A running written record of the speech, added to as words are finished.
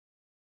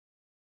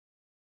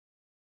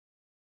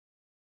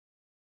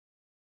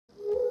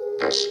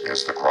This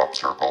is the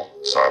Kropserkel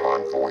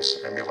Cylon voice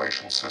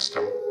emulation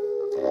system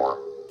for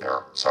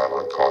their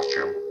Cylon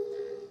costume.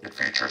 It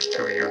features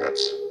 2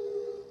 units.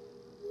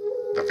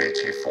 The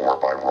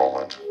VT4 by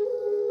Roland,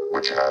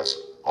 which has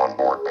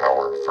onboard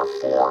power for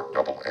 4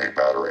 AA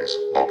batteries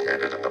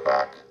located in the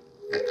back.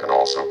 It can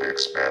also be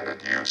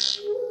expanded use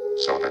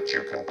so that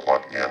you can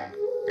plug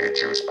in a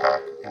juice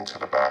pack into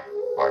the back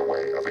by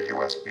way of a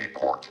USB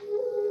port.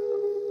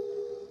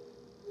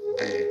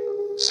 The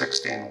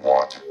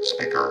 16-watt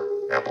speaker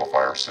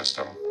amplifier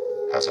system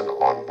has an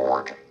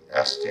onboard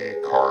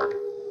SD card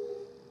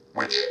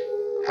which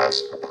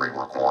has a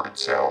pre-recorded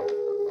sound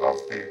of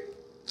the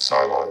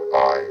Cylon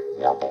I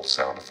warble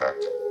sound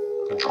effect,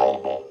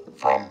 controllable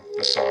from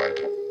the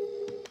side.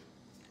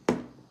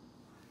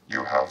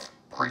 You have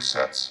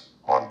presets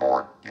on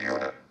board the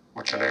unit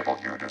which enable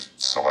you to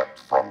select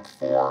from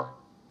 4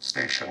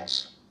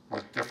 stations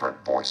with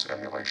different voice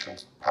emulation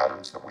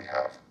patterns that we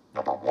have.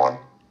 Number 1,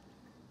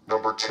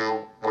 number 2,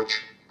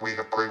 which we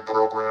have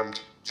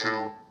pre-programmed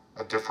to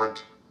a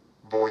different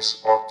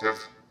voice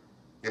octave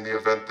in the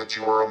event that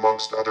you are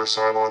amongst other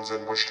Cylons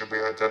and wish to be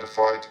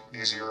identified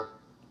easier.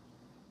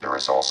 There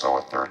is also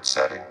a 3rd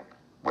setting,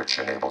 which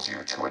enables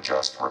you to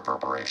adjust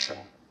reverberation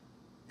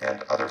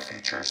and other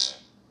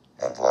features.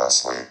 And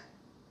lastly,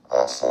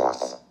 a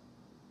 4th,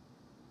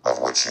 of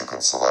which you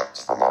can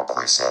select from our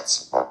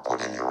presets or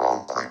put in your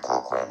own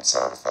pre-programmed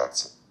sound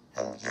effects,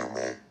 and you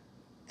may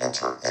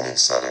enter any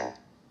setting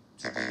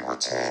to be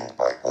retained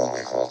by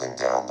only holding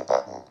down the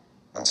button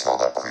until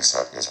that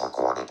preset is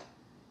recorded.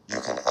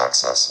 You can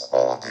access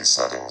all of these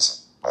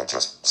settings by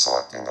just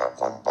selecting that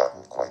one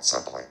button quite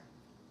simply.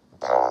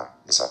 The power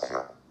is up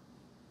here.